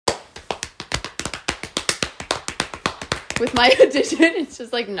with my addition. It's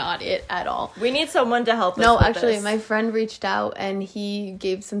just like not it at all. We need someone to help us No, with actually, this. my friend reached out and he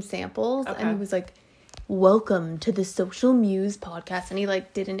gave some samples Okay. and he was like, welcome to the Social Muse podcast. And he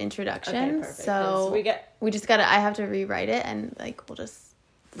like did an introduction. Okay, perfect. So we just gotta, I have to rewrite it and like we'll just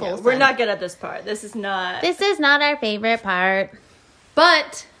we're not good at this part. This is not our favorite part.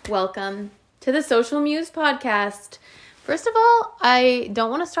 But welcome to the Social Muse podcast. First of all, I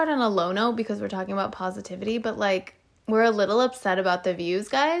don't want to start on a low note because we're talking about positivity, but like we're a little upset about the views,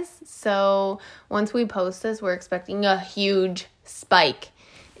 guys. So once we post this, we're expecting a huge spike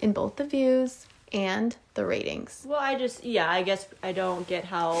in both the views and the ratings. Well, I guess I don't get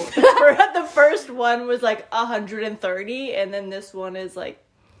how the first one was like 130 and then this one is like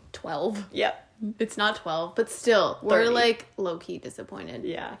 12. Yep. It's not 12, but still, 30. we're like low-key disappointed.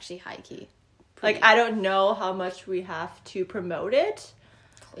 Yeah. Actually, high-key. Like, I don't know how much we have to promote it.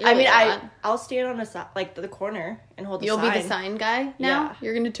 Clearly I mean, not. I'll stand on the corner and hold the You'll sign. be the sign guy now? Yeah.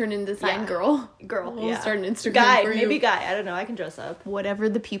 You're going to turn into the sign Yeah. girl? Girl, We'll start an Instagram guy, for you. maybe guy. I don't know. I can dress up. Whatever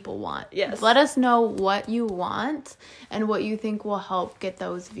the people want. Yes. Let us know what you want and what you think will help get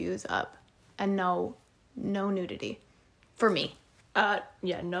those views up. And no nudity. For me.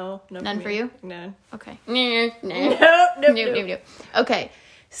 Yeah, no. None for you? None. Okay. Nope. Okay.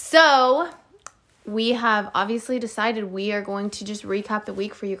 So we have obviously decided we are going to just recap the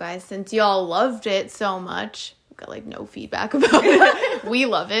week for you guys since y'all loved it so much. We've got like no feedback about it. We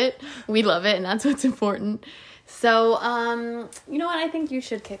love it. And that's what's important. So, you know what? I think you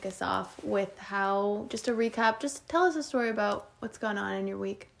should kick us off with just a recap. Just tell us a story about what's going on in your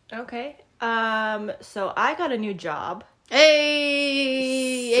week. Okay. So I got a new job.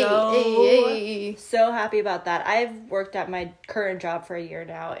 Hey. So happy about that. I've worked at my current job for a year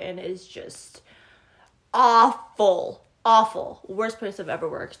now, and it's just awful. Worst place I've ever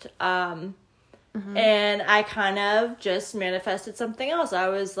worked. And I kind of just manifested something else. I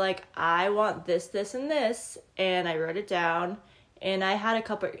was like, I want this, and this, and I wrote it down. And I had a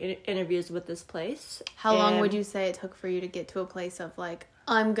couple interviews with this place. How long would you say it took for you to get to a place of like,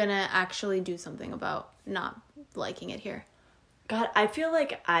 I'm gonna actually do something about not liking it here? God, I feel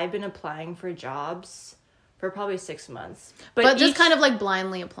like I've been applying for jobs for probably 6 months. But just kind of like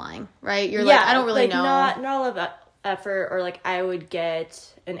blindly applying, right? You're like, I don't really know. Not a lot of effort, or like I would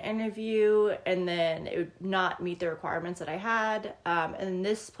get an interview and then it would not meet the requirements that I had. And in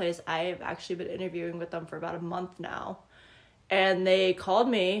this place, I've actually been interviewing with them for about a month now. And they called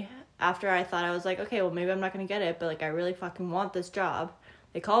me after I thought I was like, okay, well, maybe I'm not going to get it, but like I really fucking want this job.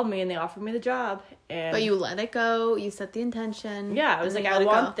 They called me and they offered me the job. But you let it go. You set the intention. Yeah, I was like, I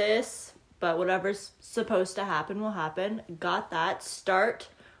want this, but whatever's supposed to happen will happen. Got that. Start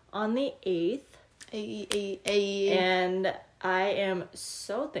on the 8th. And I am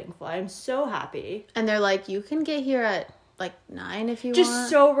so thankful. I'm so happy. And they're like, you can get here at like 9 if you want. Just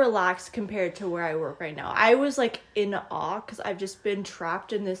so relaxed compared to where I work right now. I was like in awe because I've just been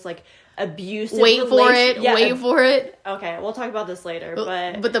trapped in this like abusive Wait for it. Okay, we'll talk about this later,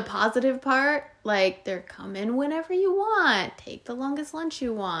 but the positive part, like, they're coming whenever you want. Take the longest lunch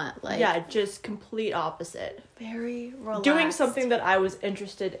you want. Like, yeah, just complete opposite. Very relaxed. Doing something that I was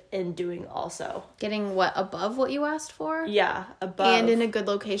interested in doing also. Getting what, above what you asked for? Yeah, above. And in a good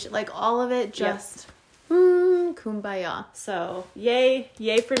location. Like, all of it just kumbaya. So, yay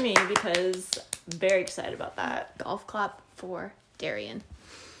for me because I'm very excited about that. Golf clap for Darian.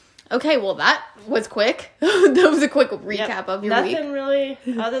 Okay, well, that was quick. That was a quick recap of your week. Nothing really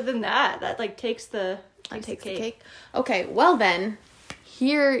other than that. That, like, takes the cake. Okay, well then,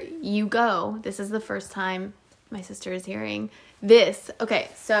 here you go. This is the first time my sister is hearing this. Okay,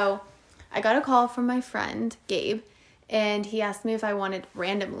 so I got a call from my friend, Gabe, and he asked me if I wanted,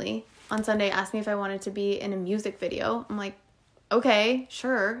 randomly, on Sunday, asked me if I wanted to be in a music video. I'm like, okay,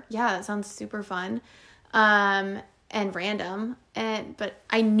 sure. Yeah, that sounds super fun. And random, but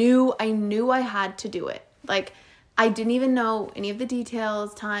I knew I had to do it. Like, I didn't even know any of the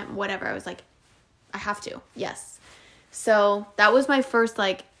details, time, whatever. I was like, I have to. Yes. So that was my first,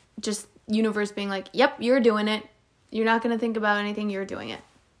 like, just universe being like, yep, you're doing it. You're not going to think about anything. You're doing it.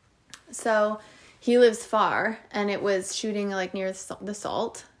 So he lives far, and it was shooting like near the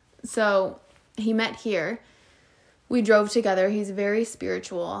Salt. So he met here. We drove together. He's very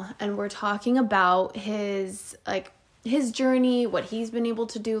spiritual, and we're talking about his journey, what he's been able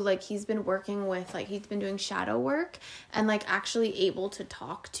to do. Like, he's been working with, like, he's been doing shadow work and, like, actually able to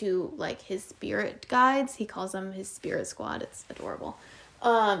talk to, like, his spirit guides. He calls them his spirit squad. It's adorable.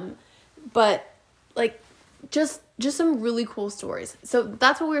 But, like, just some really cool stories. So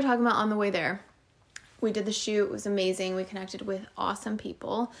that's what we were talking about on the way there. we did the shoot. It was amazing. We connected with awesome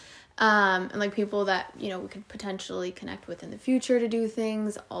people. And like people that, you know, we could potentially connect with in the future to do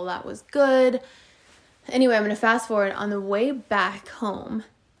things. All that was good. Anyway, I'm going to fast forward. On the way back home,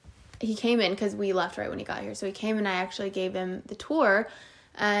 he came in because we left right when he got here. So he came and I actually gave him the tour.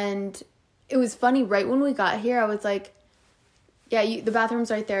 And it was funny. Right when we got here, I was like, yeah, the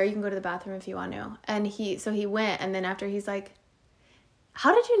bathroom's right there. You can go to the bathroom if you want to. And he went. And then after he's like,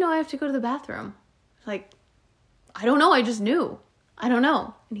 how did you know I have to go to the bathroom? Like, I don't know. I just knew. I don't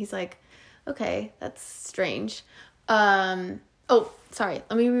know. And he's like, okay, that's strange. Oh, sorry.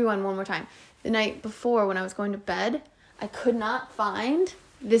 Let me rewind one more time. The night before when I was going to bed, I could not find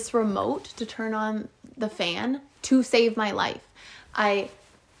this remote to turn on the fan to save my life. I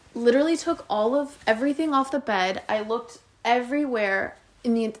literally took everything off the bed. I looked everywhere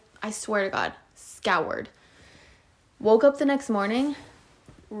I swear to God, scoured. Woke up the next morning,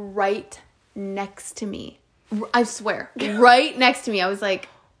 right next to me. I swear, right next to me. I was like,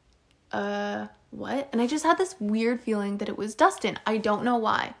 what? And I just had this weird feeling that it was Dustin. I don't know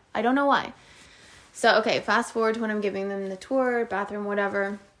why. So, okay, fast forward to when I'm giving them the tour, bathroom,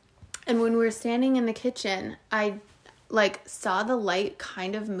 whatever. And when we were standing in the kitchen, I like saw the light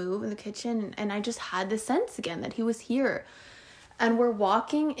kind of move in the kitchen. And I just had the sense again that he was here. And we're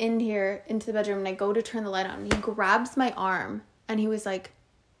walking in here into the bedroom and I go to turn the light on. And he grabs my arm and he was like,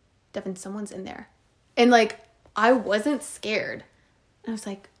 Devin, someone's in there. And like, I wasn't scared. And I was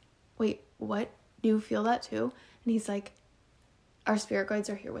like, wait, what? Do you feel that too? And he's like, our spirit guides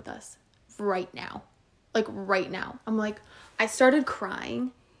are here with us right now. Like right now. I'm like, I started crying.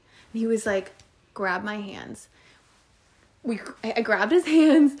 And he was like, grab my hands. I grabbed his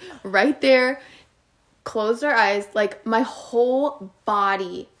hands right there, closed our eyes, like my whole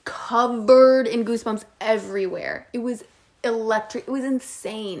body covered in goosebumps everywhere. It was electric. It was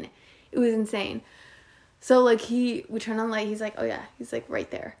insane. So like we turned on the light. He's like, oh yeah. He's like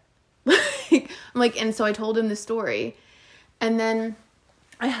right there. I'm like, and so I told him the story. And then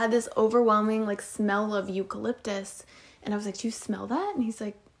I had this overwhelming like smell of eucalyptus. And I was like, do you smell that? And he's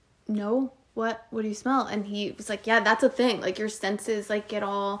like, no. What do you smell? And he was like, yeah, that's a thing. Like your senses like get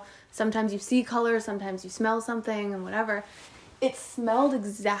all, sometimes you see color, sometimes you smell something and whatever. It smelled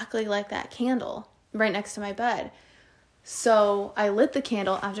exactly like that candle right next to my bed. So I lit the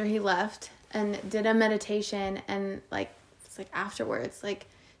candle after he left and did a meditation and like, it's like afterwards, like,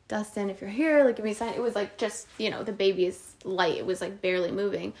 Dustin, if you're here, like give me a sign. It was like just, you know, the baby is light. It was like barely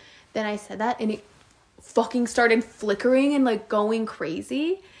moving. Then I said that and it fucking started flickering and like going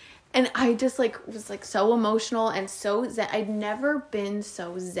crazy. And I just like was like so emotional and so zen. I'd never been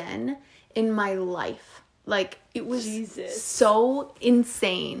so zen in my life. Like it was so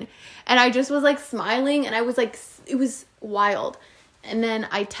insane. And I just was like smiling and I was like, it was wild. And then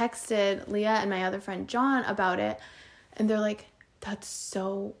I texted Leah and my other friend John about it. And they're like, that's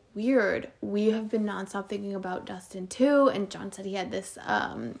so weird. We have been nonstop thinking about Dustin too. And John said he had this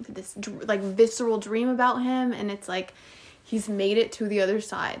like visceral dream about him. And it's like, he's made it to the other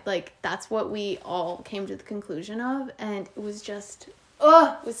side. Like, that's what we all came to the conclusion of. And it was just,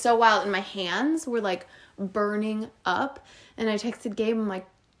 it was so wild. And my hands were, like, burning up. And I texted Gabe, I'm like,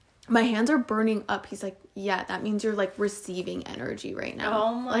 my hands are burning up. He's like, yeah, that means you're, like, receiving energy right now.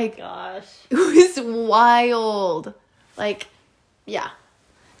 Oh, my gosh. It was wild. Like, yeah.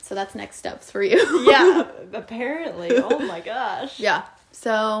 So that's next steps for you. Yeah, apparently. Oh, my gosh. Yeah.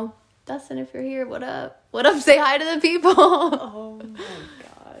 So, Dustin, if you're here, what up? What up? Say hi to the people. Oh my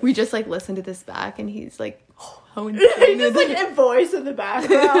god. We just like listened to this back and he's like, oh, how insane. Just like a voice in the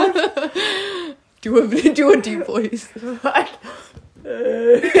background. do a deep voice. Like, what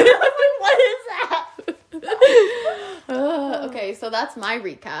is that? Okay, so that's my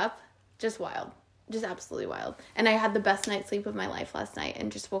recap. Just wild. Just absolutely wild. And I had the best night's sleep of my life last night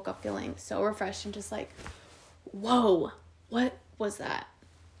and just woke up feeling so refreshed and just like, whoa, what was that?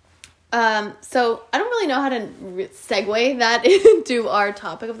 So I don't really know how to segue that into our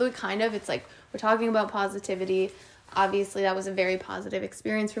topic of the week. Kind of, it's like we're talking about positivity. Obviously, that was a very positive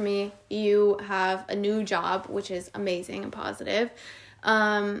experience for me. You have a new job, which is amazing and positive.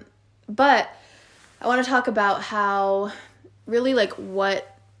 But I want to talk about how really like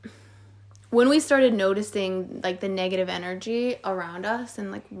when we started noticing like the negative energy around us and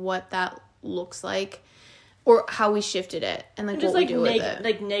like what that looks like. Or how we shifted it and like just what we do with it.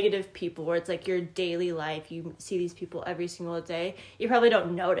 Like negative people where it's like your daily life. You see these people every single day. You probably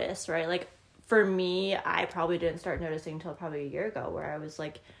don't notice, right? Like for me, I probably didn't start noticing until probably a year ago where I was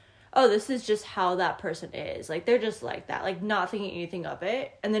like, oh, this is just how that person is. Like they're just like that, like not thinking anything of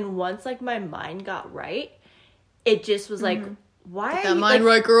it. And then once like my mind got right, it just was like why Get are that you, mind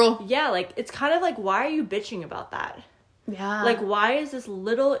like, right, girl. yeah, like, it's kind of like, why are you bitching about that? Yeah. Like, why is this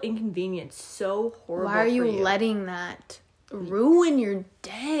little inconvenience so horrible? Why are you for you? letting that ruin your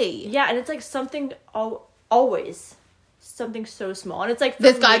day? Yeah, and it's like something always something so small, and it's like, for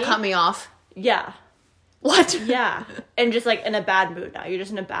This guy me, cut me off. Yeah. What? Yeah. And just like in a bad mood now. You're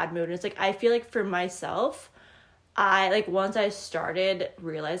just in a bad mood. And it's like, I feel like for myself, I like once I started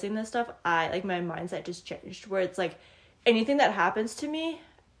realizing this stuff, I like my mindset just changed where it's like anything that happens to me,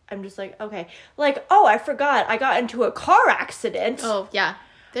 I'm just like, okay. Like, oh, I forgot. I got into a car accident. Oh, yeah.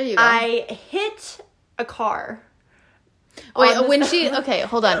 There you go. I hit a car. Wait, okay,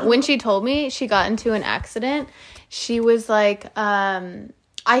 hold on. When she told me she got into an accident, she was like,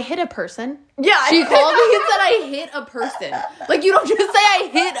 I hit a person. Yeah. She called me and said I hit a person. Like, you don't just say I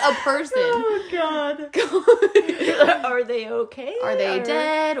hit a person. Oh, God. Are they okay? Are they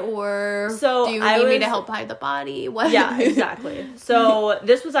dead? Or So do you need me to help hide the body? What? Yeah, exactly. So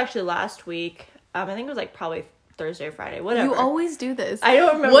this was actually last week. I think it was like probably Thursday or Friday, whatever. You always do this. I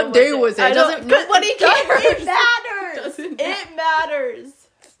don't remember what day was it. Nobody cares. It matters. It matters.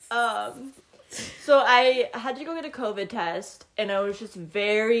 So I had to go get a COVID test, and I was just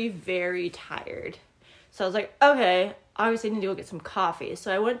very, very tired. So I was like, okay, obviously I need to go get some coffee.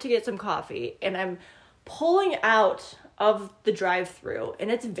 So I went to get some coffee, and I'm pulling out of the drive-thru,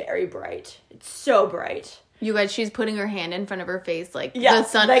 and it's very bright. It's so bright. You guys, she's putting her hand in front of her face, like Yeah, the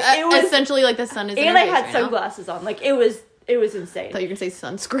sun. like, it was, essentially, like the sun is. And in her I face had right sunglasses on. Like it was insane. I thought you were gonna say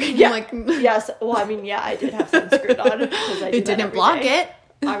sunscreen. Yeah. Like, Yes. Well, I mean, yeah, I did have sunscreen on because I do it that didn't every block day. it.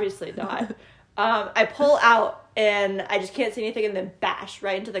 Obviously not. I pull out and I just can't see anything, and then bash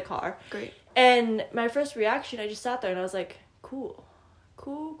right into the car. Great. And my first reaction, I just sat there and I was like, cool.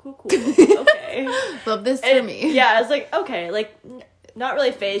 Okay. Love this for And, me. Yeah, I was like, okay, like not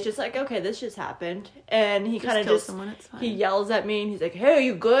really phased, just like, okay, this just happened. And he kind of kill just someone, it's fine. he yells at me and he's like, hey, are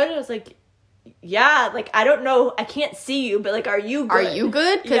you good? I was like, yeah, like I don't know, I can't see you, but like, are you good? Are you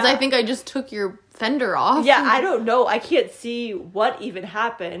good? Because Yeah. I think I just took your fender off. Yeah, I don't know. I can't see what even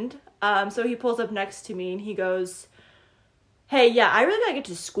happened. So he pulls up next to me and he goes, hey, yeah, I really gotta get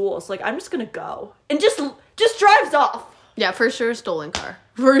to school, so like I'm just gonna go. And just drives off. Yeah, for sure, stolen car.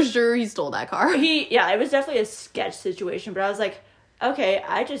 For sure, he stole that car. It was definitely a sketch situation, but I was like, okay,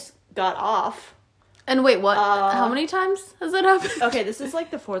 I just got off. And wait, what? How many times has that happened? Okay, this is like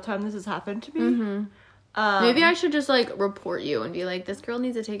the 4th time this has happened to me. Mm-hmm. Maybe I should just like report you and be like, this girl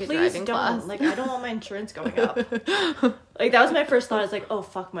needs to take a driving class. Like, I don't want my insurance going up. Like, that was my first thought. I was like, oh,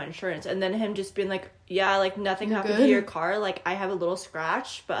 fuck my insurance. And then him just being like, yeah, like, nothing happened to your car. Like, I have a little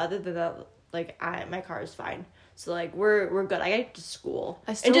scratch, but other than that, like, my car is fine. So, like, we're good. I get to school.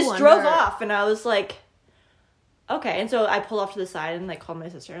 I still and just wonder... drove off, and I was like, okay. And so I pulled off to the side and, like, called my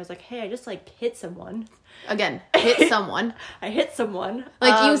sister. And I was like, hey, I just, like, hit someone. Again, hit someone. I hit someone.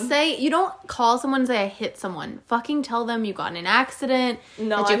 Like, you don't call someone and say, I hit someone. Fucking tell them you got in an accident,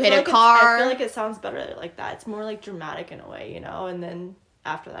 that you hit a car. I feel like it sounds better like that. It's more, like, dramatic in a way, you know? And then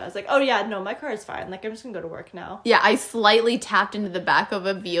after that, I was like, oh, yeah, no, my car is fine. Like, I'm just gonna go to work now. Yeah, I slightly tapped into the back of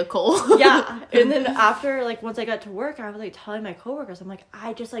a vehicle. Yeah. And then after, like, once I got to work, I was, like, telling my coworkers, I'm like,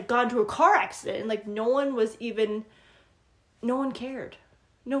 I just, like, got into a car accident. And, like, no one cared.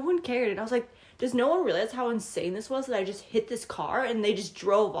 No one cared. And I was like, does no one realize how insane this was that I just hit this car and they just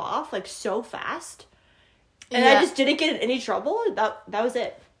drove off, like, so fast? And I just didn't get in any trouble? That was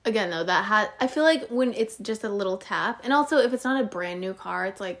it. Again, though, I feel like when it's just a little tap, and also if it's not a brand new car,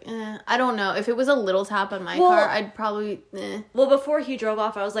 it's like, I don't know. If it was a little tap on my car, I'd probably, Well, before he drove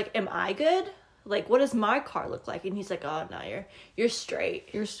off, I was like, am I good? Like, what does my car look like? And he's like, oh, no, you're straight.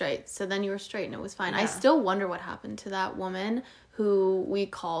 You're straight. So then you were straight and it was fine. Yeah. I still wonder what happened to that woman who we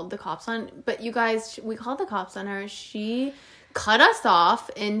called the cops on. But you guys, we called the cops on her. She cut us off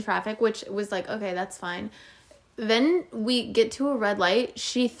in traffic, which was like, okay, that's fine. Then we get to a red light.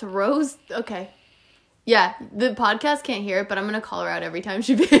 She throws... Okay. Yeah, the podcast can't hear it, but I'm going to call her out every time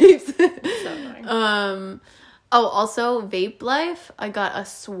she vapes. So annoying. Oh, also, Vape Life, I got a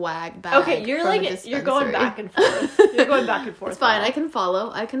swag bag. Okay, you're from like... the You're going dispensary. back and forth. You're going back and forth. It's fine. now. I can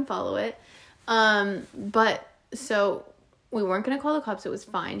follow it. But, so... We weren't going to call the cops. It was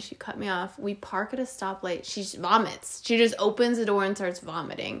fine. She cut me off. We park at a stoplight. She vomits. She just opens the door and starts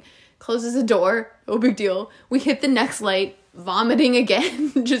vomiting. Closes the door. No big deal. We hit the next light. Vomiting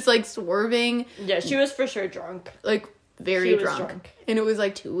again. Just like swerving. Yeah, she was for sure drunk. Like very She was drunk. And it was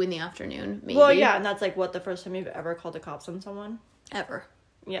like 2 p.m, maybe. Well, yeah, and that's like what, the first time you've ever called the cops on someone? Ever.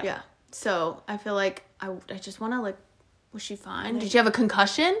 Yeah. Yeah. So I feel like I just want to like, was she fine? Did she have a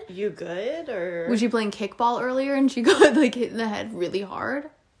concussion? You good, or... Was she playing kickball earlier and she got like hit in the head really hard?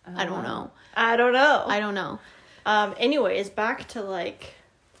 I don't know. I don't know. Anyways, back to like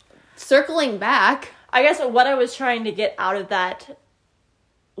circling back. I guess what I was trying to get out of that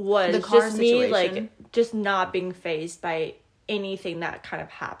was The car just me situation. like just not being fazed by anything that kind of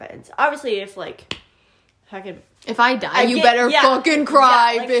happens. Obviously, if like If I die, you better fucking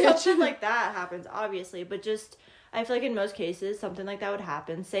cry, like, bitch. Something like that happens, obviously, but just I feel like in most cases something like that would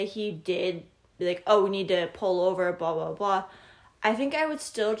happen. Say he did be like, oh, we need to pull over, blah blah blah. I think I would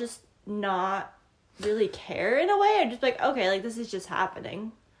still just not really care in a way. I'd just be like, okay, like this is just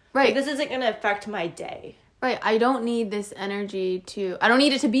happening. Right. Like, this isn't gonna affect my day. Right. I don't need this energy I don't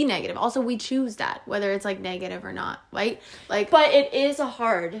need it to be negative. Also, we choose that, whether it's like negative or not, right? Like, But it is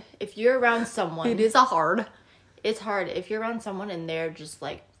hard if you're around someone. it is a hard. It's hard if you're around someone and they're just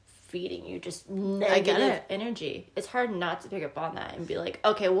like feeding you just get negative it. energy. It's hard not to pick up on that and be like,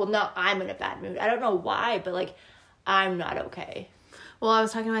 okay, well, now I'm in a bad mood. I don't know why, but like, I'm not okay. Well, I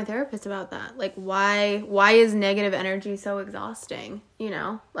was talking to my therapist about that. Like, why is negative energy so exhausting? You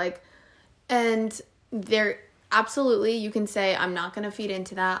know, like, and there absolutely you can say, I'm not going to feed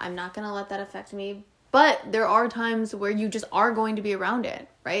into that. I'm not going to let that affect me. But there are times where you just are going to be around it,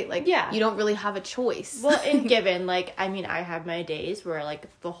 right? Like, Yeah. you don't really have a choice. Well, and given, like, I mean, I have my days where, like,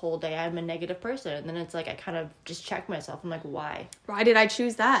 the whole day I'm a negative person. And then it's like, I kind of just check myself. I'm like, why? Why did I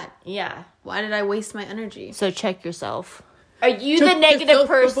choose that? Yeah. Why did I waste my energy? So check yourself. Are you the negative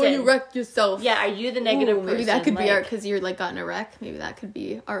person? Before you wreck yourself. Yeah, are you the negative person? Maybe that could be like... our, because you're like gotten a wreck. Maybe that could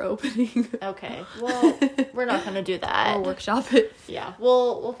be our opening. Okay, well, we're not going to do that. We'll workshop it. Yeah,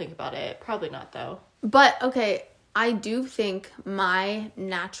 we'll think about it. Probably not, though. But, okay, I do think my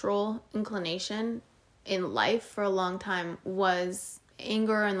natural inclination in life for a long time was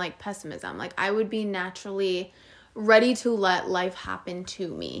anger and, like, pessimism. Like, I would be naturally ready to let life happen to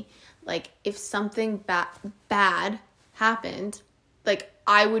me. Like, if something bad happened, like,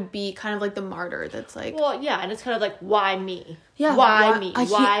 I would be kind of like the martyr that's like... Well, yeah, and it's kind of like, why me? Yeah. Why me?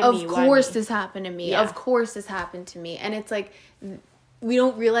 Why me? Of course this happened to me. Yeah. Of course this happened to me. And it's like... we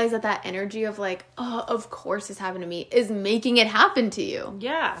don't realize that energy of like, oh, of course this happened to me is making it happen to you.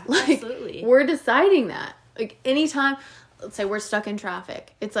 Yeah, like, absolutely. We're deciding that. Like, anytime, let's say we're stuck in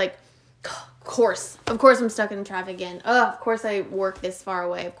traffic. It's like, of course I'm stuck in traffic again. Of course I work this far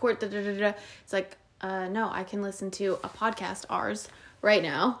away. Of course, It's like, no, I can listen to a podcast, ours, right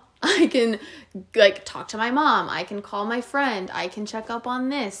now. I can, like, talk to my mom. I can call my friend. I can check up on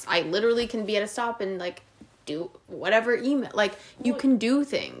this. I literally can be at a stop and, like, do whatever email. Like, you can do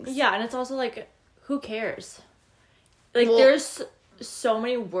things. Yeah, and it's also like, who cares? Like, Well, there's so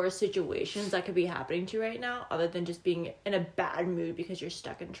many worse situations that could be happening to you right now other than just being in a bad mood because you're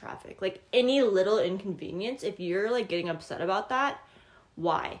stuck in traffic. Like, any little inconvenience, if you're, like, getting upset about that,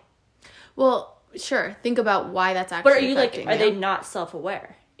 why? Well, sure. Think about why that's actually But are you, like, affecting are you. they not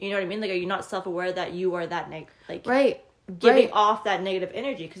self-aware? You know what I mean? Like, are you not self-aware that you are that, Right. giving Right. off that negative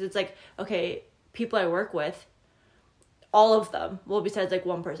energy? Because it's like, okay, people I work with, all of them, well, besides like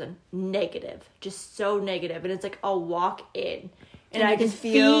one person, negative, just so negative, and it's like I'll walk in and I you can just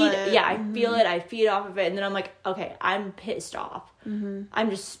feel feed, it. yeah, I feel it, I feed off of it, and then I'm like, okay, I'm pissed off, I'm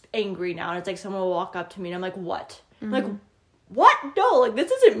just angry now, and it's like someone will walk up to me, and I'm like, what? I'm like, what? No, like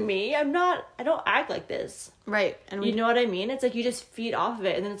this isn't me. I don't act like this. Right. And You know what I mean? It's like you just feed off of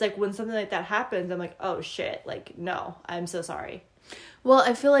it, and then it's like when something like that happens, I'm like, oh shit, like no, I'm so sorry. Well,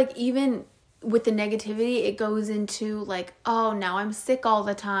 I feel like even with the negativity, it goes into like, oh, now I'm sick all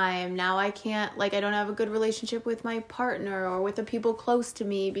the time. Now I can't, like, I don't have a good relationship with my partner or with the people close to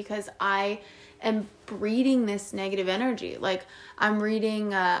me because I am breeding this negative energy. Like, I'm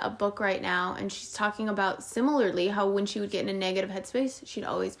reading a book right now, and she's talking about similarly how when she would get in a negative headspace, she'd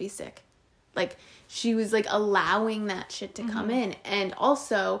always be sick. Like, she was like allowing that shit to come in. And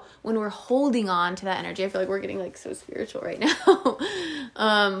also when we're holding on to that energy, I feel like we're getting like so spiritual right now.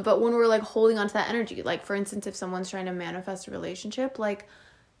 But when we're like holding on to that energy, like for instance, if someone's trying to manifest a relationship, like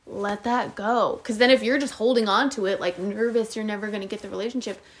let that go. Because then if you're just holding on to it, like nervous, you're never going to get the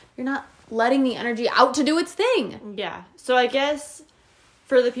relationship. You're not letting the energy out to do its thing. Yeah. So I guess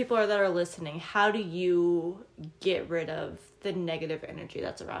for the people that are listening, how do you get rid of the negative energy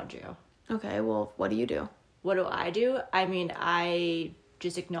that's around you? Okay, well, what do you do? What do? I mean, I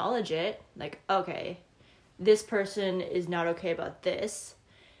just acknowledge it. Like, okay, this person is not okay about this.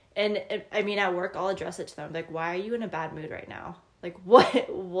 And I mean, at work, I'll address it to them. Like, why are you in a bad mood right now? Like, what's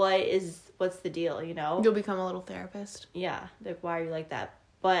the deal, you know? You'll become a little therapist. Yeah. Like, why are you like that?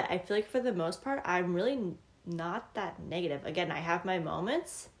 But I feel like for the most part, I'm really not that negative. Again, I have my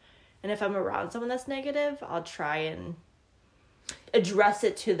moments. And if I'm around someone that's negative, I'll try and address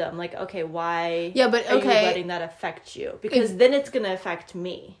it to them. Like, okay, why Yeah, but are you okay. letting that affect you? Because then it's going to affect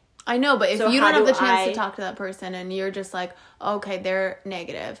me. I know, but if So you how don't have do the chance to I- talk to that person and you're just like, okay, they're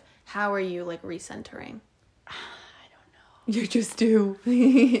negative, how are you like recentering? I don't know. You just do.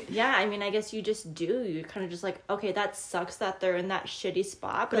 Yeah, I mean, I guess you just do. You're kind of just like, okay, that sucks that they're in that shitty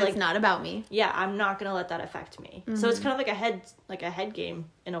spot, But but it's like, not about me. yeah, I'm not gonna let that affect me. So it's kind of like a head game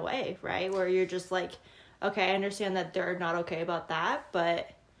in a way, right? Where you're just like, okay, I understand that they're not okay about that, but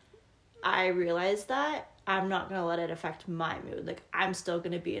I realize that I'm not gonna let it affect my mood. Like, I'm still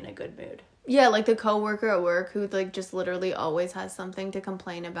gonna be in a good mood. Yeah, like the coworker at work who like just literally always has something to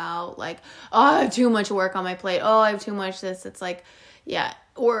complain about, like, oh, I have too much work on my plate. Oh, I have too much this. It's like, yeah,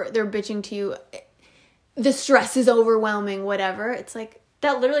 or they're bitching to you. The stress is overwhelming, whatever. It's like,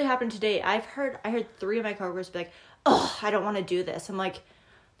 That literally happened today. I heard 3 of my coworkers be like, oh, I don't want to do this. I'm like,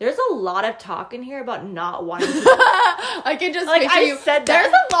 there's a lot of talk in here about not wanting to. I can just Like, picture I you. said that.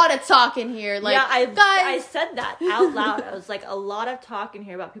 There's a lot of talk in here. Like, Yeah, I guys, said that out loud. I was like, a lot of talk in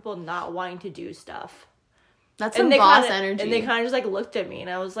here about people not wanting to do stuff. that's some they boss kinda, energy. And they kind of just like looked at me, and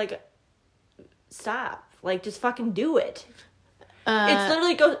I was like, stop. Like, just fucking do it. It's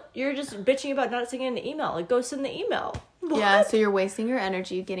literally you're just bitching about not sending an email. Like, go send the email. What? Yeah, so you're wasting your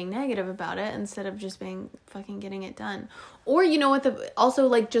energy getting negative about it instead of just being fucking getting it done. Or you know what, also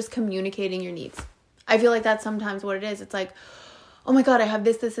like just communicating your needs. I feel like that's sometimes what it is. It's like, oh my god, I have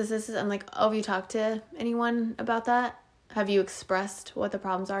this. I'm like, oh, have you talked to anyone about that? Have you expressed what the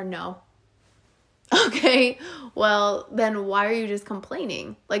problems are? No. Okay, well then why are you just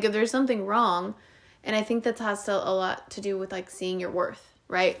complaining? Like, if there's something wrong, and I think that has a lot to do with like seeing your worth,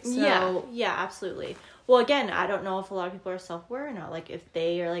 right? So Yeah, absolutely. Well, again, I don't know if a lot of people are self-aware or not. Like, if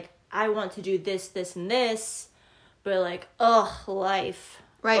they are like, I want to do this, this, and this, but like, ugh, life.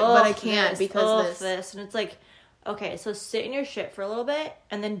 Right, ugh, but I can't this, because ugh, this. And it's like, okay, so sit in your shit for a little bit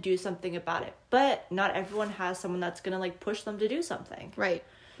and then do something about it. But not everyone has someone that's going to like push them to do something. Right.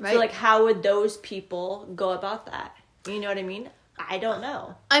 So like, how would those people go about that? You know what I mean? I don't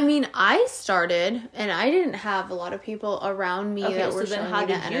know. I mean, I started, and I didn't have a lot of people around me that were showing me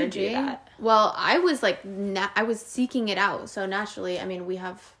that energy. That? Well, I was like, I was seeking it out. So naturally, I mean, we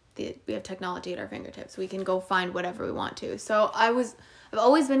have technology at our fingertips. We can go find whatever we want to. So I've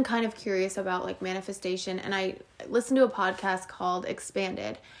always been kind of curious about like manifestation, and I listened to a podcast called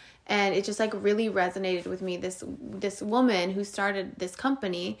Expanded. And it just like really resonated with me. This woman who started this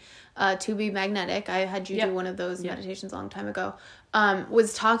company, To Be Magnetic, I had you do one of those meditations a long time ago,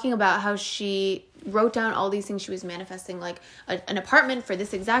 was talking about how she wrote down all these things she was manifesting, like an apartment for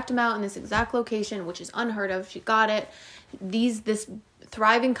this exact amount in this exact location, which is unheard of. She got it. This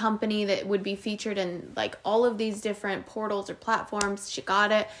thriving company that would be featured in like all of these different portals or platforms. She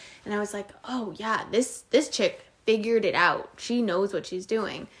got it. And I was like, oh yeah, this chick figured it out. She knows what she's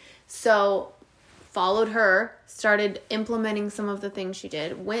doing. So followed her, started implementing some of the things she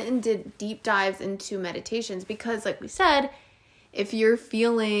did, went and did deep dives into meditations, because like we said, if you're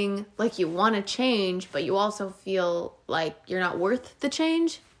feeling like you want to change, but you also feel like you're not worth the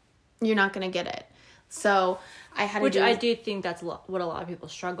change, you're not going to get it. So I had Which I do think that's what a lot of people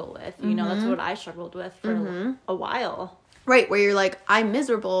struggle with. You know, that's what I struggled with for a while. Right, where you're like, I'm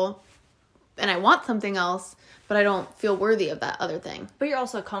miserable and I want something else, but I don't feel worthy of that other thing. But you're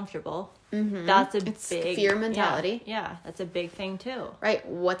also comfortable. Mm-hmm. That's It's big fear mentality. Yeah, that's a big thing too. Right,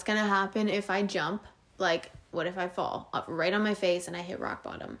 what's going to happen if I jump? Like, what if I fall right on my face and I hit rock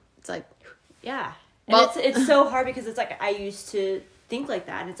bottom? It's like, yeah. And well, it's so hard because it's like, I used to think like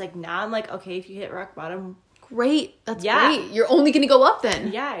that. And it's like, now I'm like, okay, if you hit rock bottom, great. That's great. You're only going to go up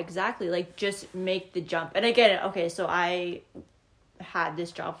then. yeah, exactly. Like, just make the jump. And again, okay, so I had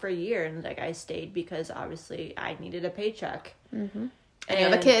this job for a year, and like, I stayed because obviously I needed a paycheck. Mm-hmm. And you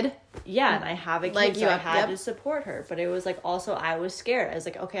have a kid. Yeah, and I have a kid, like so I had to support her. But it was like, also, I was scared. I was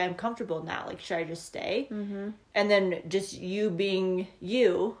like, okay, I'm comfortable now. Like, should I just stay? Mm-hmm. And then just you being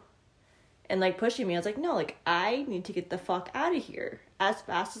you and like pushing me, I was like, no, like, I need to get the fuck out of here as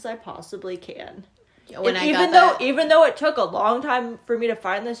fast as I possibly can. Even though it took a long time for me to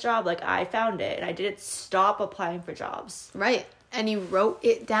find this job, like, I found it and I didn't stop applying for jobs. Right. And you wrote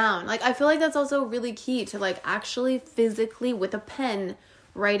it down. Like, I feel like that's also really key to like actually physically with a pen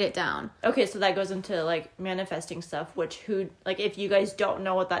write it down. Okay, so that goes into like manifesting stuff, which if you guys don't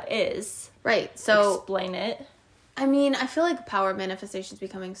know what that is, right? So explain it. I mean, I feel like power manifestation is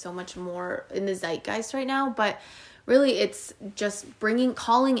becoming so much more in the zeitgeist right now, but really it's just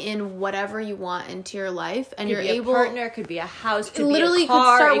calling in whatever you want into your life, and Could you're be able. A partner, could be a house, could literally be a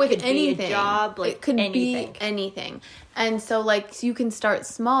car, could start it with could anything. be a job, like it could anything. be anything. And so like you can start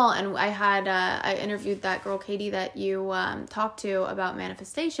small. And I had I interviewed that girl Katie that you talked to about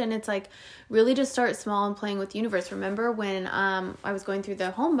manifestation. It's like really just start small and playing with the universe. Remember when I was going through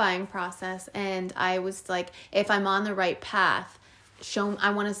the home buying process, and I was like, if I'm on the right path,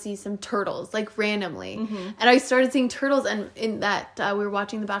 I want to see some turtles, like randomly. And I started seeing turtles, and in that we were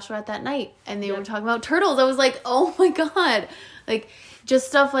watching The Bachelorette that night, and they were talking about turtles. I was like, oh my God. Like just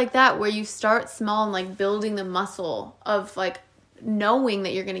stuff like that, where you start small and like building the muscle of like knowing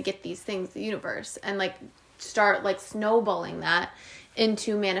that you're going to get these things, the universe, and like start like snowballing that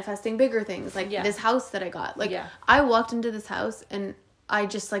into manifesting bigger things, like this house that I got. Like I walked into this house and I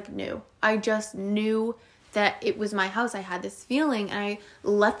just like knew. I just knew that it was my house. I had this feeling, and I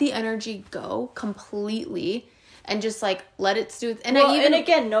let the energy go completely and just like let it stew. And and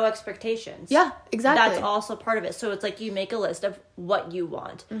again, no expectations. Yeah, exactly. That's also part of it. So it's like you make a list of what you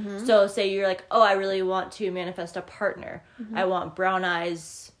want. So say you're like, oh, I really want to manifest a partner. I want brown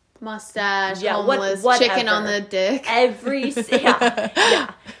eyes, mustache, homeless, chicken on the dick. Every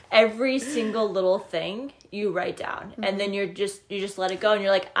single little thing you write down, and then you just let it go, and you're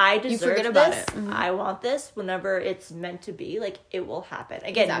like, I deserve this. I want this. Whenever it's meant to be, like it will happen.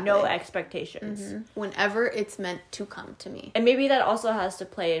 Again, no expectations. Whenever it's meant to come to me. And maybe that also has to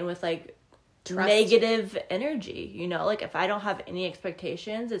play in with like trust. Negative energy. You know, like if I don't have any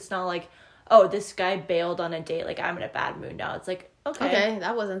expectations, it's not like, oh, this guy bailed on a date, like I'm in a bad mood now. It's like, okay,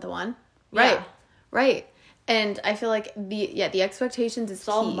 that wasn't the one. Yeah. Right. And I feel like the expectations is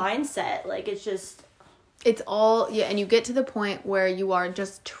all mindset. Like it's all, and you get to the point where you are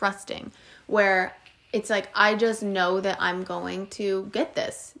just trusting, where it's like, I just know that I'm going to get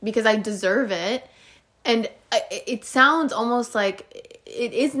this because I deserve it. And it sounds almost like,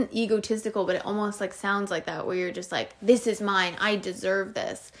 it isn't egotistical, but it almost like sounds like that, where you're just like, this is mine, I deserve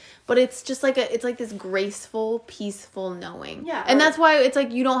this. But it's just like it's like this graceful, peaceful knowing. Yeah. And that's why it's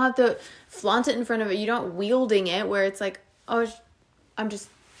like, you don't have to flaunt it in front of it. You're not wielding it where it's like, oh, I'm just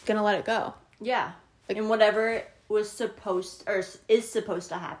gonna let it go. Yeah. And whatever was supposed or is supposed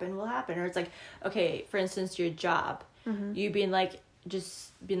to happen will happen. Or it's like, okay, for instance, your job, you being like,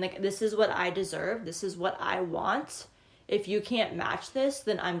 this is what I deserve, this is what I want. If you can't match this,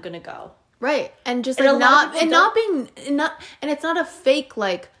 then I'm gonna go. Right. And just like and it's not a fake,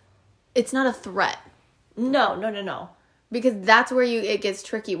 like it's not a threat. No. Because that's where it gets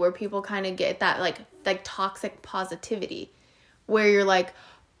tricky, where people kind of get that like toxic positivity, where you're like,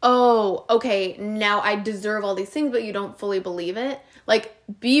 oh, okay, now I deserve all these things, but you don't fully believe it. Like,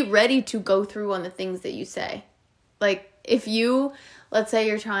 be ready to go through on the things that you say. Like, if you, let's say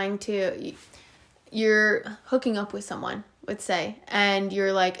you're hooking up with someone, let's say, and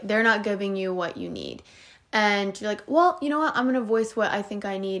you're like, they're not giving you what you need. And you're like, well, you know what? I'm going to voice what I think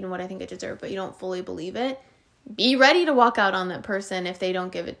I need and what I think I deserve, but you don't fully believe it. Be ready to walk out on that person if they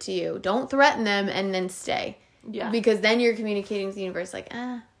don't give it to you. Don't threaten them and then stay. Yeah. Because then you're communicating to the universe like,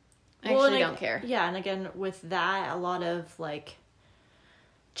 I actually don't care. Yeah, and again, with that, a lot of, like,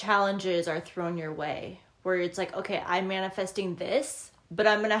 challenges are thrown your way. Where it's like, okay, I'm manifesting this, but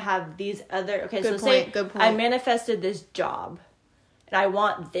I'm going to have these other... Okay, good point. I manifested this job, and I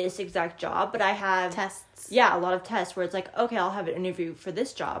want this exact job, but I have... Tests. Yeah, a lot of tests where it's like, okay, I'll have an interview for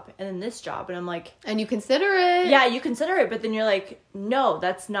this job, and then this job, and I'm like... And you consider it. Yeah, you consider it, but then you're like, no,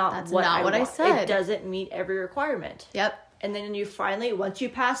 that's not what I said. It doesn't meet every requirement. Yep. And then you finally, once you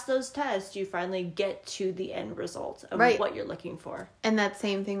pass those tests, you finally get to the end result of what you're looking for. And that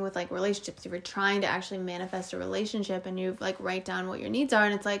same thing with, like, relationships. If you're trying to actually manifest a relationship and you, like, write down what your needs are,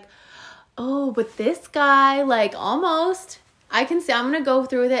 and it's like, oh, but this guy, like, almost, I can say I'm going to go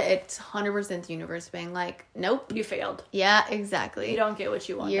through with it. It's 100% the universe being like, nope. You failed. Yeah, exactly. You don't get what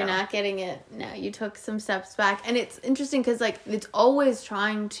you want. You're not getting it. No, you took some steps back. And it's interesting because, like, it's always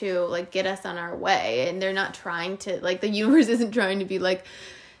trying to, like, get us on our way. And they're not trying to, like, the universe isn't trying to be, like,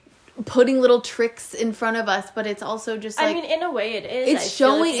 putting little tricks in front of us. But it's also just, like... I mean, in a way it is. It's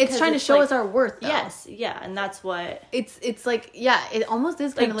showing, it's trying to show us our worth, though. Yes, yeah. And that's what... It's like, yeah, it almost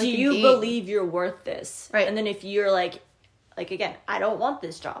is kind of like do you believe you're worth this? Right. And then if you're, like, again, I don't want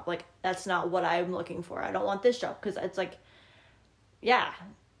this job. Like, that's not what I'm looking for. I don't want this job. Because it's like, yeah.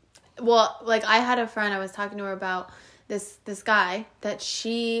 Well, like, I had a friend, I was talking to her about this guy that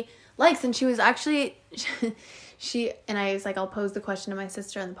she likes. And she was actually, and I was like, I'll pose the question to my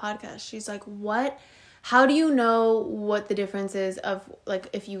sister on the podcast. She's like, how do you know what the difference is of, like,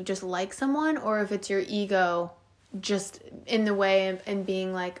 if you just like someone or if it's your ego just in the way and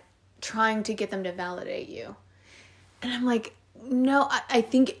being, like, trying to get them to validate you? And I'm like, no, I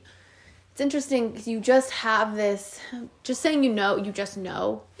think it's interesting because you just have this, just saying you just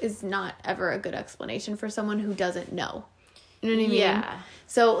know is not ever a good explanation for someone who doesn't know. You know what I mean? Yeah.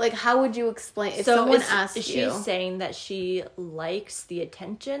 So, like, how would you explain, if someone asked is you. she saying that she likes the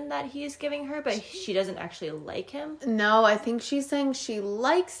attention that he is giving her, but she doesn't actually like him? No, I think she's saying she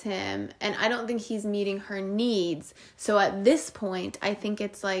likes him, and I don't think he's meeting her needs. So at this point, I think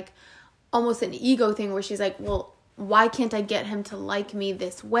it's like almost an ego thing where she's like, well, why can't I get him to like me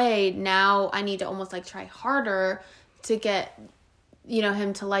this way? Now I need to almost like try harder to get,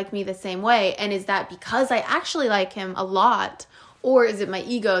 him to like me the same way. And is that because I actually like him a lot? Or is it my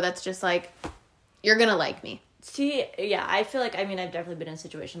ego that's just like, you're going to like me? See, yeah, I feel like, I've definitely been in a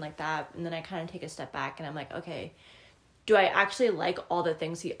situation like that. And then I kind of take a step back and I'm like, okay, do I actually like all the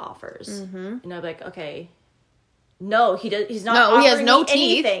things he offers? Mm-hmm. And I'm like, okay, no, he's not offering he has no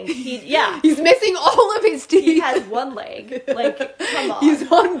teeth. Anything. He's missing all of his teeth. He has one leg. Like, come on.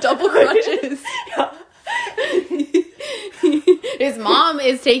 He's on double crutches. His mom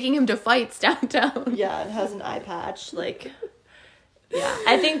is taking him to fights downtown. Yeah, and has an eye patch. Like, yeah,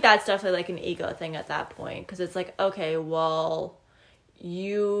 I think that's definitely like an ego thing at that point, because it's like, okay, well,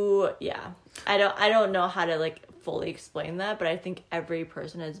 I don't know how to like fully explain that, but I think every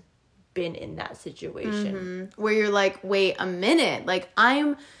person has been in that situation where you're like, wait a minute, like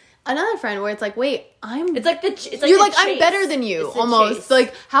I'm another friend where it's like, wait, it's like you're like, I'm better than you almost chase.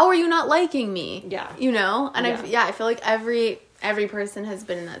 Like, how are you not liking me? Yeah, and I feel like every person has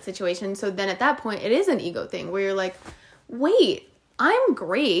been in that situation. So then at that point it is an ego thing where you're like, wait, I'm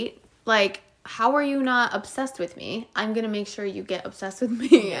great, like, how are you not obsessed with me? I'm gonna make sure you get obsessed with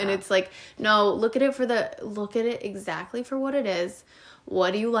me. And it's like, no, look at it exactly for what it is.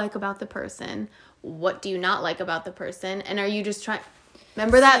 What do you like about the person? What do you not like about the person? And are you just trying...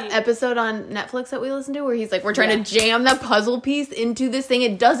 Remember that episode on Netflix that we listened to where he's like, we're trying to jam that puzzle piece into this thing.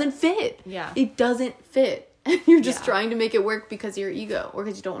 It doesn't fit. Yeah. It doesn't fit. And you're just trying to make it work because of your ego or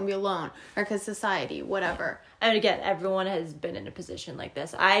because you don't want to be alone or because society, whatever. And again, everyone has been in a position like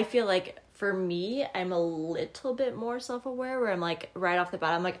this. I feel like for me, I'm a little bit more self-aware where I'm like, right off the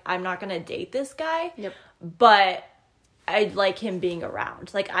bat, I'm like, I'm not going to date this guy. Yep. But I like him being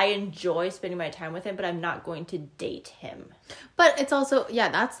around. Like, I enjoy spending my time with him, but I'm not going to date him. But it's also,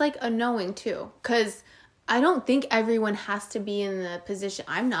 that's like a knowing too. Because I don't think everyone has to be in the position.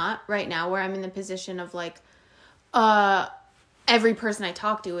 I'm not right now where I'm in the position of like, every person I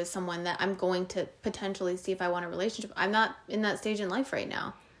talk to is someone that I'm going to potentially see if I want a relationship. I'm not in that stage in life right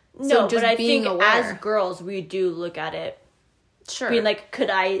now. No, but I think as girls, we do look at it. Sure. Being like, could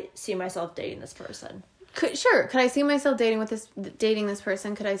I see myself dating this person? Could I see myself dating this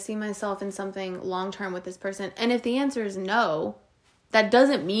person? Could I see myself in something long term with this person? And if the answer is no, that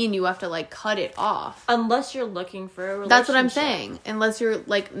doesn't mean you have to like cut it off. Unless you're looking for a relationship. That's what I'm saying. Unless you're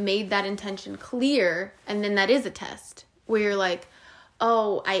like made that intention clear, and then that is a test where you're like,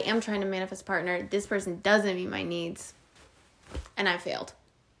 oh, I am trying to manifest a partner. This person doesn't meet my needs, and I failed.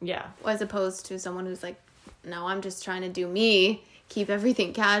 Yeah. As opposed to someone who's like, no, I'm just trying to do me, keep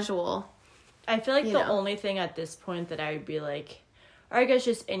everything casual. I feel like the only thing at this point that I would be like, or I guess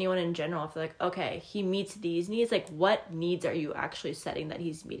just anyone in general, I feel like, okay, he meets these needs. Like, what needs are you actually setting that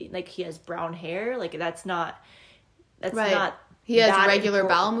he's meeting? Like, he has brown hair. Like, that's not. He has regular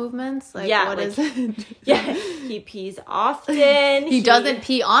bowel movements. Like, what is it? Yeah, he pees often. He doesn't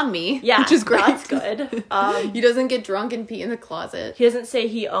pee on me. Yeah, which is great. That's good. He doesn't get drunk and pee in the closet. He doesn't say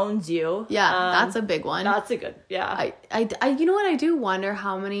he owns you. Yeah, that's a big one. That's a good. Yeah. I you know what, I do wonder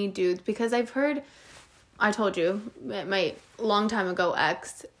how many dudes, because I've heard, I told you, my long time ago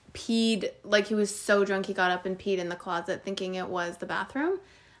ex peed, like he was so drunk he got up and peed in the closet thinking it was the bathroom.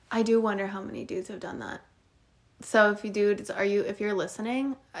 I do wonder how many dudes have done that. So if you're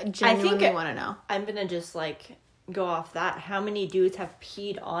listening, I genuinely want to know. I'm going to just like go off that. How many dudes have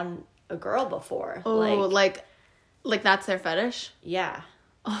peed on a girl before? Oh, like that's their fetish? Yeah.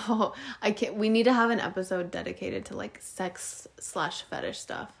 Oh, I can't. We need to have an episode dedicated to like sex/fetish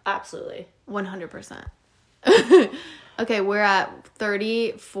stuff. Absolutely. 100%. Okay, we're at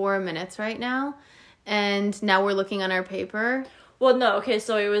 34 minutes right now. And now we're looking on our paper. Well, no, okay,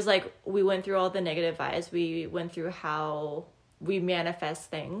 so it was like we went through all the negative vibes. We went through how we manifest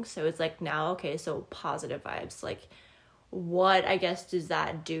things. So it's like now, okay, so positive vibes. Like, what, I guess, does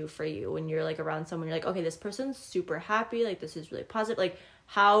that do for you when you're like around someone? You're like, okay, this person's super happy. Like, this is really positive. Like,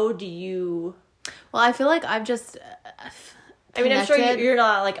 how do you... Well, I feel like I've just... I mean, I'm sure you're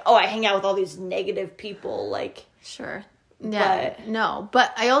not like, oh, I hang out with all these negative people. Like... Sure. Yeah, no.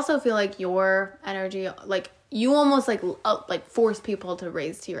 But I also feel like your energy, like... you almost like force people to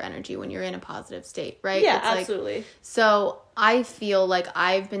raise to your energy when you're in a positive state, right? Yeah, it's absolutely. Like, so I feel like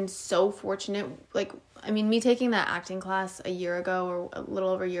I've been so fortunate. Like, I mean, me taking that acting class a year ago, or a little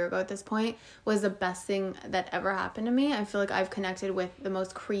over a year ago at this point, was the best thing that ever happened to me. I feel like I've connected with the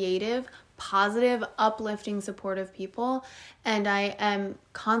most creative, positive, uplifting, supportive people, and I am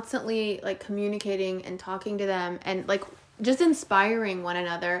constantly like communicating and talking to them and like just inspiring one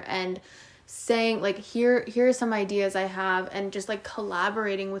another and saying like, here are some ideas I have, and just like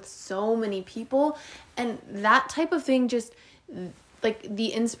collaborating with so many people. And that type of thing, just like the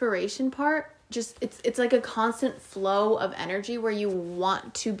inspiration part, just it's like a constant flow of energy where you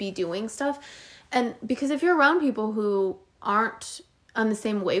want to be doing stuff. And because if you're around people who aren't on the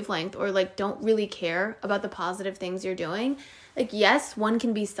same wavelength, or like don't really care about the positive things you're doing, like, yes, one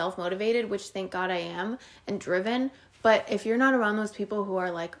can be self-motivated, which thank God I am, and driven. But if you're not around those people who are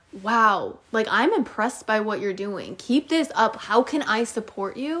like, wow, like, I'm impressed by what you're doing, keep this up, how can I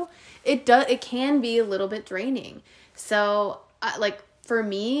support you? It can be a little bit draining. So like for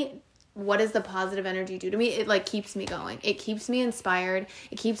me, what does the positive energy do to me? It like keeps me going. It keeps me inspired.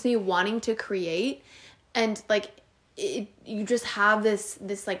 It keeps me wanting to create. And like, you just have this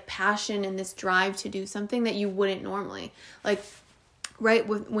like passion and this drive to do something that you wouldn't normally. Like, right,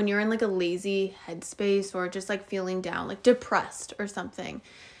 when you're in like a lazy headspace, or just like feeling down, like depressed or something.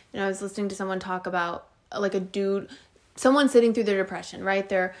 You know, I was listening to someone talk about like someone sitting through their depression, right?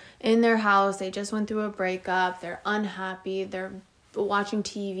 They're in their house, they just went through a breakup, they're unhappy, they're watching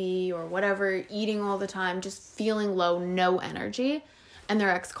TV or whatever, eating all the time, just feeling low, no energy, and their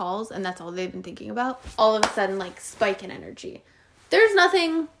ex calls, and that's all they've been thinking about. All of a sudden, like, spike in energy. There's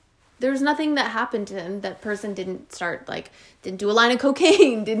nothing that happened to him. That person didn't do a line of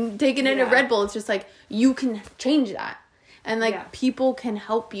cocaine, didn't take it into Red Bull. It's just like, you can change that. And like, people can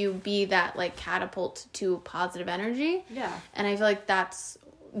help you be that like catapult to positive energy. Yeah. And I feel like that's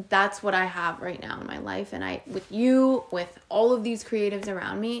what I have right now in my life. And with all of these creatives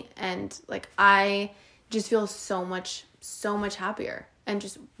around me, and like, I just feel so much happier and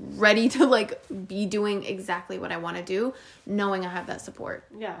just ready to like be doing exactly what I want to do, knowing I have that support.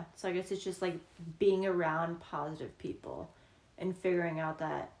 Yeah. So I guess it's just like being around positive people and figuring out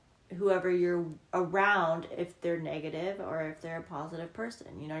that whoever you're around, if they're negative or if they're a positive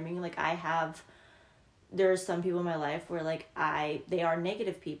person, you know what I mean? Like, there's some people in my life where like they are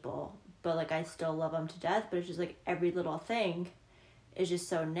negative people, but like I still love them to death, but it's just like every little thing is just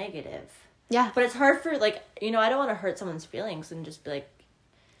so negative. Yeah. But it's hard for like, you know, I don't want to hurt someone's feelings and just be like,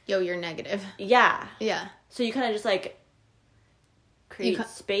 yo, you're negative. Yeah. Yeah. So you kind of just like create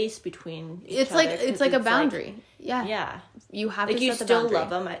space between each it's other. It's like a boundary. Like, yeah. Yeah. You have like, to you set the boundary. still love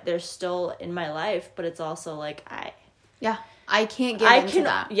them. They're still in my life, but it's also like I can't get into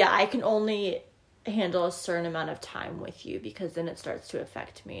that. Yeah, I can only handle a certain amount of time with you, because then it starts to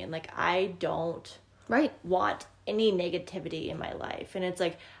affect me, and like I don't want any negativity in my life. And it's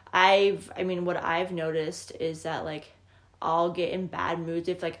like what I've noticed is that like I'll get in bad moods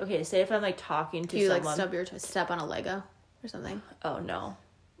if like, okay, say if I'm like talking to someone, like step on a Lego or something. Oh no,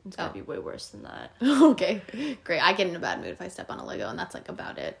 it's gotta be way worse than that. Okay, great. I get in a bad mood if I step on a Lego, and that's like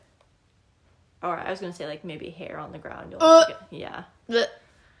about it. Or I was gonna say like maybe hair on the ground. Yeah. Oh,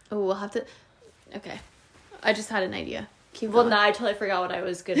 we'll have to. Okay, I just had an idea. Keep well, going. now I totally forgot what I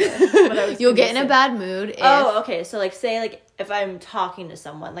was gonna. You'll get in a bad mood. Okay. So like, say like if I'm talking to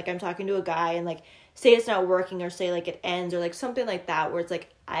someone, like I'm talking to a guy, and like say it's not working, or say like it ends, or like something like that, where it's like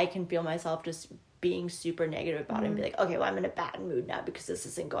I can feel myself just being super negative about it, and be like, okay, well, I'm in a bad mood now because this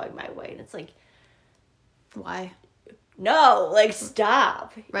isn't going my way, and it's like, why? No, like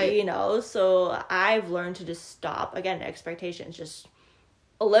stop. Right. You know. So I've learned to just stop. Again, expectations, just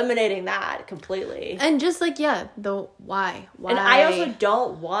eliminating that completely. And just like, the why. And I also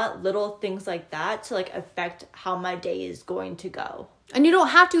don't want little things like that to like affect how my day is going to go. And you don't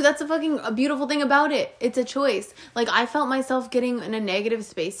have to. That's a beautiful thing about it. It's a choice. Like, I felt myself getting in a negative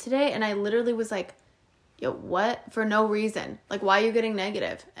space today, and I literally was like, yo, what? For no reason. Like, why are you getting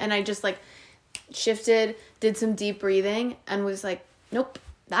negative? And I just like shifted, did some deep breathing, and was like, nope,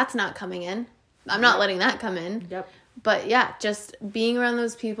 that's not coming in. I'm not letting that come in. Yep. But yeah, just being around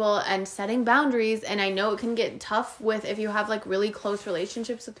those people and setting boundaries. And I know it can get tough if you have like really close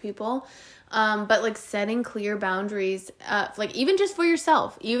relationships with people. But like setting clear boundaries, like even just for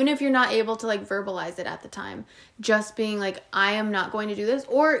yourself, even if you're not able to like verbalize it at the time, just being like, I am not going to do this.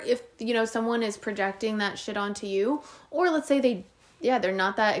 Or if, you know, someone is projecting that shit onto you, or let's say they're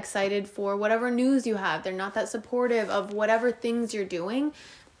not that excited for whatever news you have. They're not that supportive of whatever things you're doing.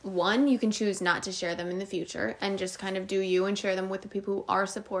 One, you can choose not to share them in the future and just kind of do you and share them with the people who are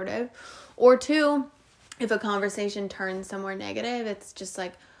supportive. Or two, if a conversation turns somewhere negative, it's just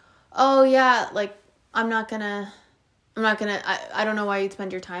like, oh yeah, like I don't know why you'd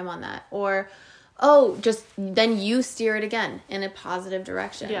spend your time on that. Or, oh, just then you steer it again in a positive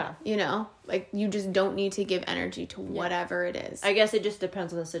direction. Yeah. You know, like you just don't need to give energy to whatever it is. I guess it just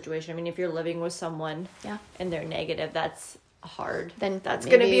depends on the situation. I mean, if you're living with someone Yeah. and they're negative, that's hard. Then that's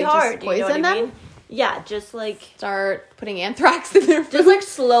maybe going to be just hard. You know poison what I them? mean? Yeah, just like Start putting anthrax in their food. just like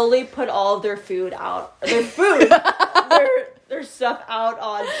slowly put all of their food out. Their food. their stuff out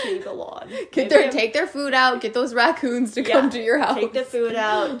onto the lawn. Take their food out, get those raccoons to come to your house. Take the food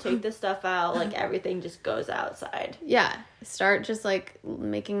out, take the stuff out, like everything just goes outside. Yeah. Start just like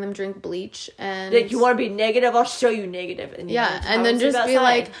making them drink bleach and Like, you want to be negative, I'll show you negative. And yeah, and then just be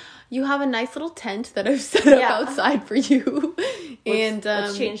like, you have a nice little tent that I've set up outside for you.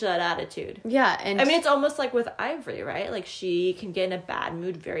 Let's change that attitude. Yeah, and I mean, it's almost like with Ivory, right? Like, she can get in a bad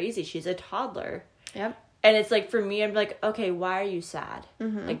mood very easy. She's a toddler. Yep. And it's like, for me, I'm like, okay, why are you sad?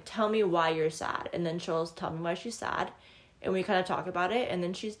 Mm-hmm. Like, tell me why you're sad. And then she'll tell me why she's sad. And we kind of talk about it. And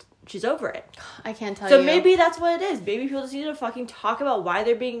then she's over it. I can't tell you. So maybe that's what it is. Maybe people just need to fucking talk about why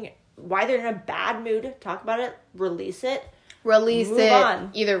they're in a bad mood. Talk about it. Release it. Move it. On.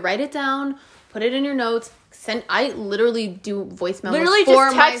 Either write it down, put it in your notes. I literally do voice memos literally for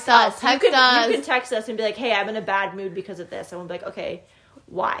just text myself. us. Text you us. You can text us and be like, hey, I'm in a bad mood because of this. And we'll be like, okay,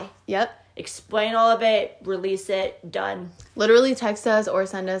 why? Yep. Explain all of it, release it, done. Literally text us or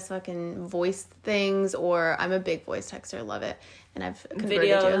send us fucking voice things, or I'm a big voice texter, love it. And I've converted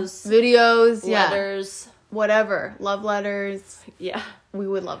videos, letters, whatever, love letters. Yeah. We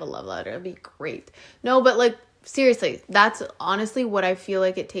would love a love letter. It'd be great. No, but like seriously, that's honestly what I feel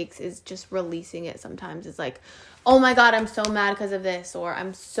like it takes is just releasing it sometimes. It's like, oh my God, I'm so mad because of this, or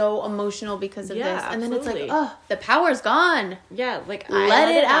I'm so emotional because of this. And then it's like, oh, the power's gone. Yeah, like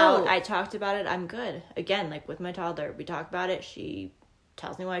let it out. I talked about it. I'm good. Again, like with my toddler, we talked about it. She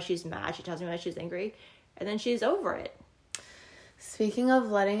tells me why she's mad. She tells me why she's angry. And then she's over it. Speaking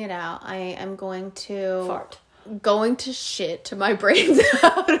of letting it out, I am going to shit to my brains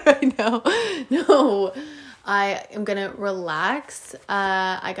out right now. No. I am going to relax.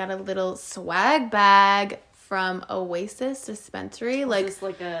 I got a little swag bag from Oasis Dispensary. Like, is this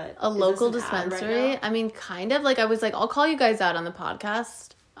like a local dispensary. Right, I mean, kind of. Like, I was like, I'll call you guys out on the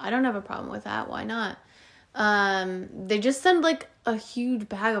podcast. I don't have a problem with that. Why not? They just send like a huge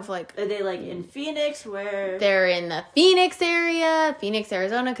bag of like... Are they like in Phoenix? Where? They're in the Phoenix area. Phoenix,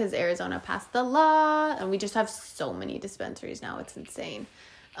 Arizona, because Arizona passed the law. And we just have so many dispensaries now. It's insane.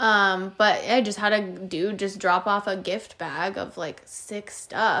 But I just had a dude just drop off a gift bag of like sick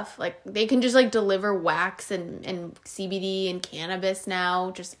stuff. Like they can just like deliver wax and CBD and cannabis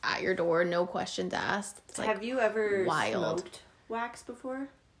now just at your door, no questions asked. It's like, have you ever wild. Smoked wax before?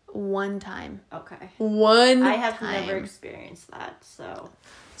 One time. Okay. I have never experienced that, so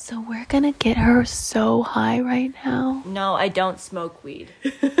we're gonna get her so high right now. No, I don't smoke weed.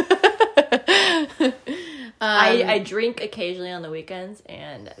 I drink occasionally on the weekends,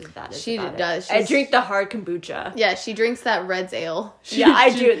 and that is about it. I drink the hard kombucha. Yeah, she drinks that Red's ale.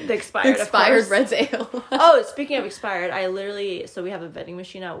 I do the expired Red's ale. Oh, speaking of expired, so we have a vending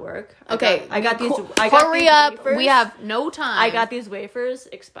machine at work. Okay, I got these. Hurry up! Wafers. We have no time. I got these wafers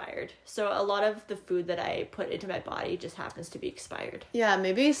expired, so a lot of the food that I put into my body just happens to be expired. Yeah,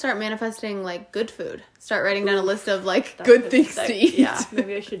 maybe start manifesting like good food. Start writing down a list of like good things to eat. Yeah,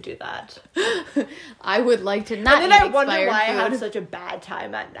 maybe I should do that. I would like to not. And then I wonder why I have such a bad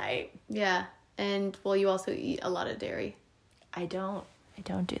time at night. Yeah, and well, you also eat a lot of dairy. I don't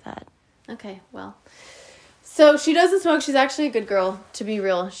do that. Okay, well, so she doesn't smoke. She's actually a good girl. To be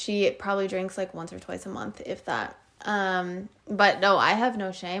real, she probably drinks like once or twice a month, if that. But no, I have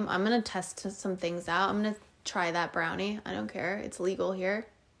no shame. I'm gonna test some things out. I'm gonna try that brownie. I don't care. It's legal here.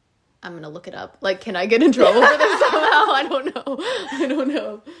 I'm gonna look it up. Like, can I get in trouble for this somehow? I don't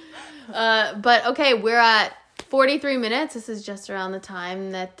know. But okay, we're at 43 minutes. This is just around the time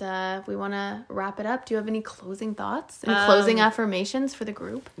that we want to wrap it up. Do you have any closing thoughts and closing affirmations for the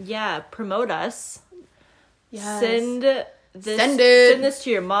group? Yeah, promote us. Yes. Send this to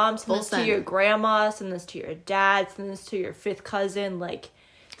your mom, send this to your grandma, send this to your dad, send this to your fifth cousin. Like,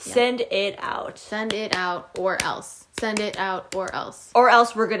 send it out. Send it out or else. Send it out or else. Or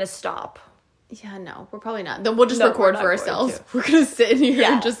else we're going to stop. Yeah, no, we're probably not. Then we'll just record for ourselves. We're going to sit in here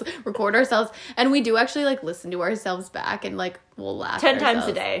and just record ourselves. And we do actually, like, listen to ourselves back and, like, we'll laugh 10 times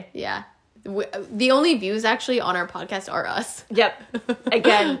a day. Yeah. The only views, actually, on our podcast are us. Yep.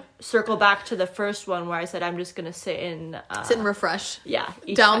 Again, circle back to the first one where I said I'm just going to sit and... sit and refresh. Yeah.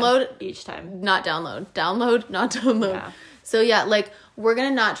 Download. Each time. Not download. Download, not download. Yeah. So yeah, like, we're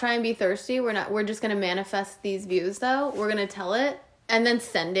gonna not try and be thirsty. We're just gonna manifest these views, though. We're gonna tell it and then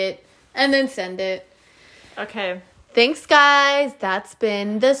send it and then send it. Okay. Thanks, guys. That's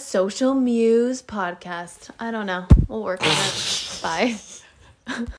been the Social Muse podcast. I don't know. We'll work on it. Bye.